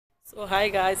So hi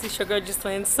guys, it's your girl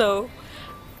Jocelyn. So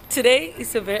today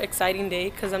is a very exciting day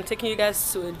because I'm taking you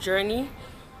guys to a journey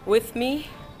with me.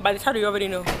 By the title you already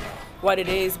know what it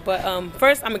is, but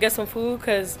first I'm gonna get some food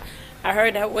because I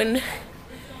heard that when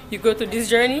you go through this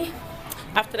journey,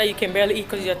 after that you can barely eat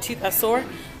because your teeth are sore.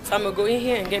 So I'm gonna go in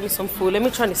here and get me some food. Let me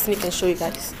try to sneak and show you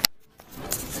guys.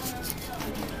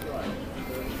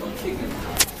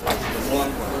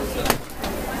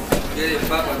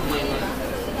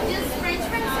 Just French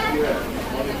fries, sir?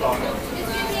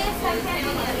 Just give me a second.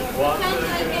 Sounds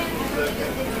like it.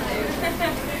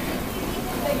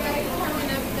 The guy coming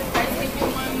up with the fries, take you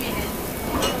 1 minute.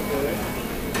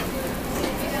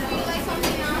 Would you like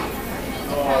something else?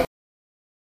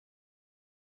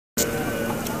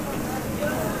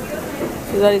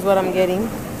 So that is what I'm getting.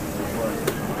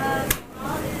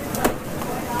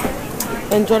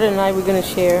 And Jordan and I we're gonna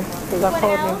share because I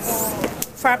called him.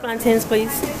 Fried plantains,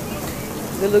 please.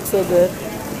 They look so good.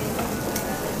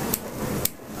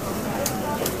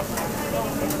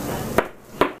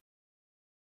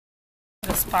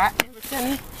 The spot and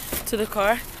returning to the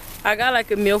car. I got like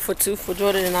a meal for two for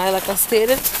Jordan and I, like I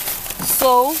stated.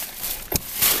 So,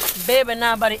 babe and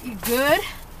I about to eat good.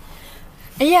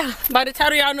 And yeah, by the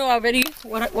title y'all know already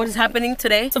what is happening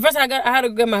today. So first I had to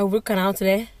get my root canal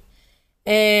today,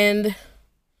 and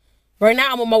right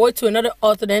now I'm on my way to another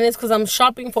orthodontist because I'm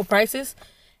shopping for prices.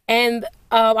 And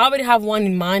I already have one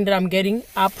in mind that I'm getting.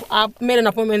 I made an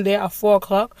appointment there at 4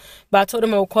 o'clock, but I told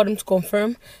them I will call them to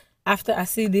confirm after I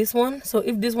see this one. So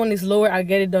if this one is lower, I'll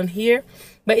get it done here.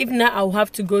 But if not, I'll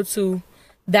have to go to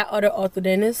that other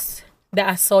orthodontist that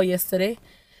I saw yesterday,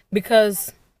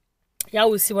 because y'all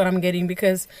will see what I'm getting,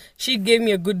 because she gave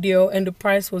me a good deal and the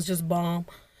price was just bomb.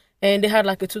 And they had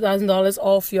like a $2,000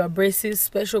 off your braces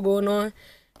special going on,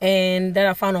 and that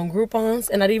I found on Groupons,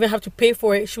 and I didn't even have to pay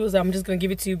for it. She was like, I'm just gonna give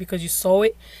it to you because you saw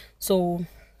it. So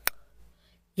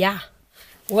yeah,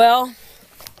 well,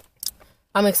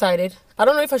 I'm excited. I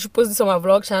don't know if I should post this on my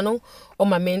vlog channel or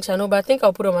my main channel, but I think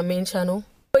I'll put it on my main channel.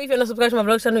 So if you're not subscribed to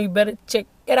my vlog channel, you better check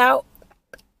it out.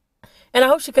 And I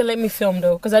hope she can let me film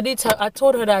though, because I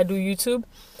told her that I do YouTube,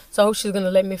 so I hope she's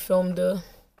gonna let me film the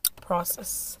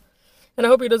process. And I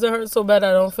hope it doesn't hurt so bad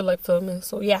I don't feel like filming.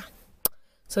 So yeah,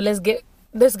 so let's get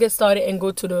started and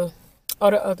go to the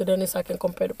other orthodontist so I can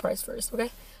compare the price first.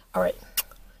 Okay, all right,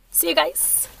 see you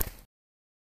guys.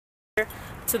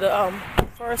 To the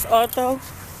first ortho.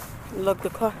 Look, the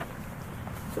car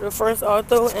to the first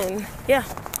ortho, and yeah,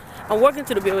 I'm walking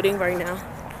to the building right now,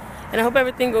 and I hope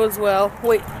everything goes well.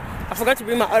 Wait, I forgot to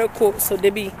bring my other quote, so they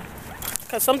be,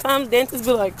 because sometimes dentists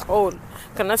be like, oh,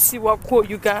 can I see what quote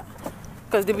you got?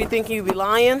 Because they be thinking you be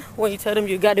lying when you tell them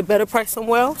you got a better price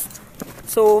somewhere else.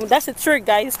 So that's a trick,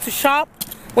 guys, to shop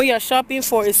when you're shopping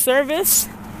for a service.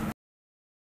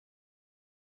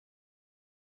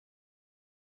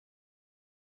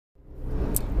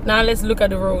 Now let's look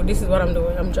at the road. This is what I'm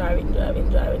doing. I'm driving.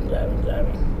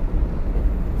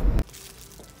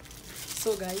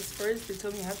 So guys, first they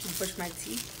told me I have to brush my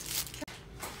teeth.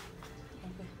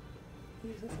 Okay.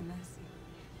 This is nasty.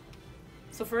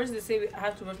 So first they say I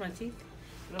have to brush my teeth.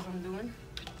 That's what I'm doing.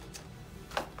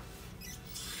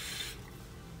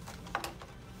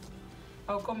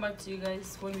 I'll come back to you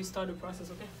guys when we start the process,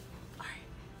 okay?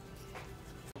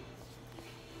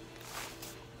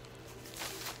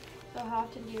 So how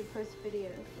often do you post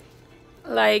videos?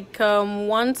 Like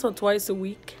once or twice a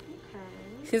week.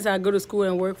 Okay. Since I go to school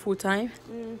and work full time.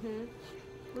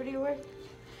 Where do you work?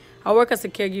 I work as a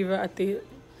caregiver at the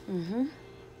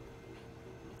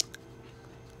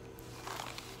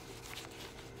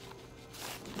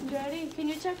Daddy, can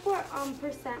you check what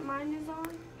percent mine is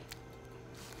on?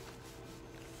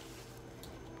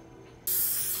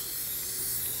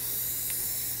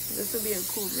 This will be a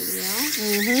cool video.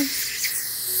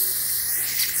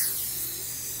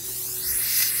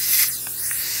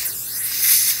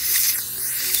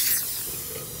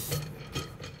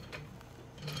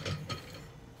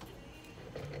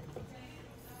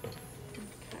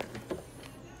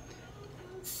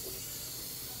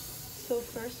 So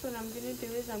first what I'm going to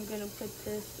do is I'm going to put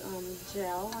this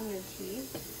gel on your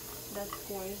teeth that's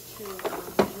going to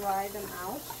dry them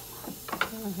out.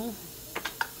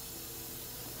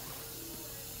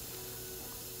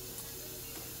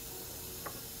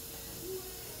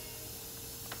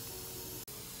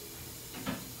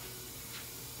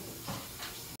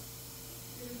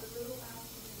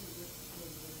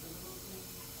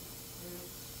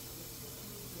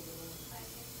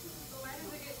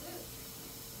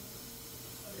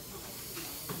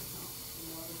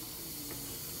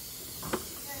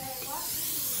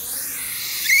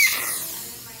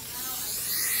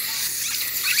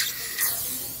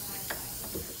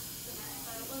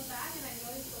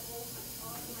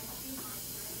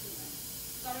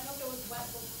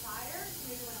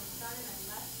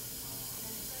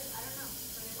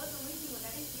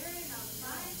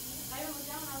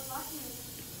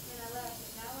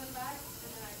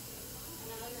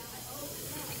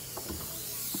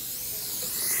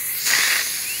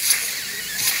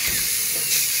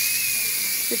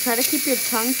 try to keep your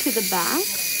tongue to the back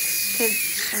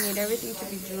because I need everything to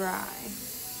be dry.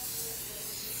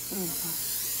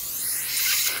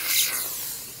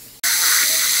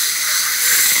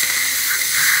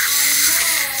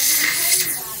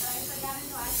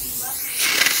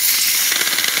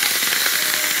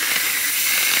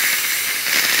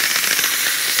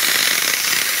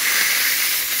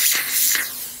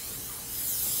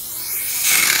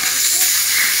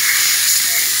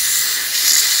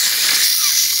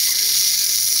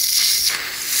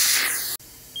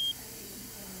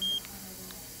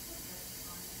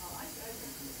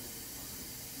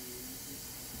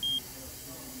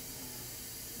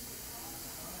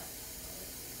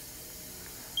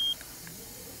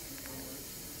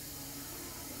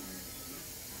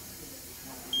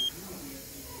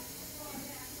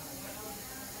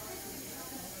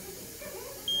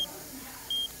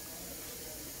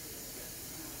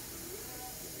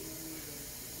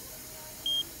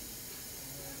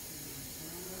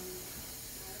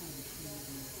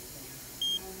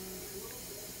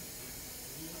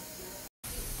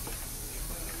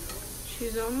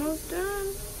 She's almost done.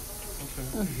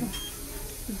 Okay.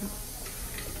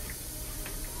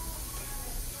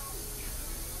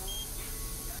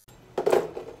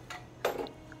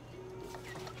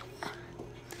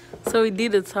 So we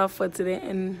did the top for today,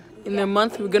 and in a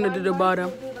month we're gonna do the bottom.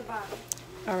 Do the bottom.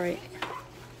 All right.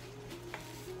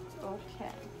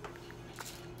 Okay.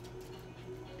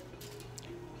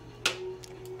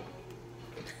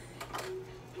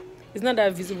 It's not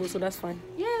that visible, so that's fine.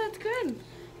 Yeah, that's good.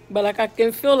 But like I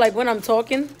can feel like when I'm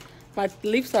talking, my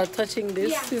lips are touching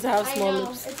this since I have I small know.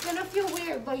 lips. It's gonna feel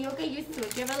weird, but you'll get used to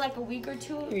it. Give it like a week or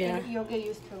two, Yeah. and you'll get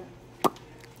used to it.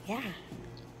 Yeah.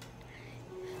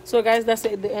 So guys, that's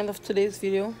the end of today's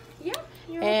video. Yeah.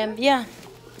 You're And yeah,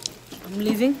 I'm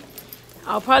leaving.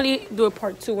 I'll probably do a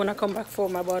part 2 when I come back for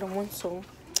my bottom one. So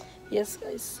yes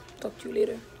guys, talk to you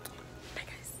later.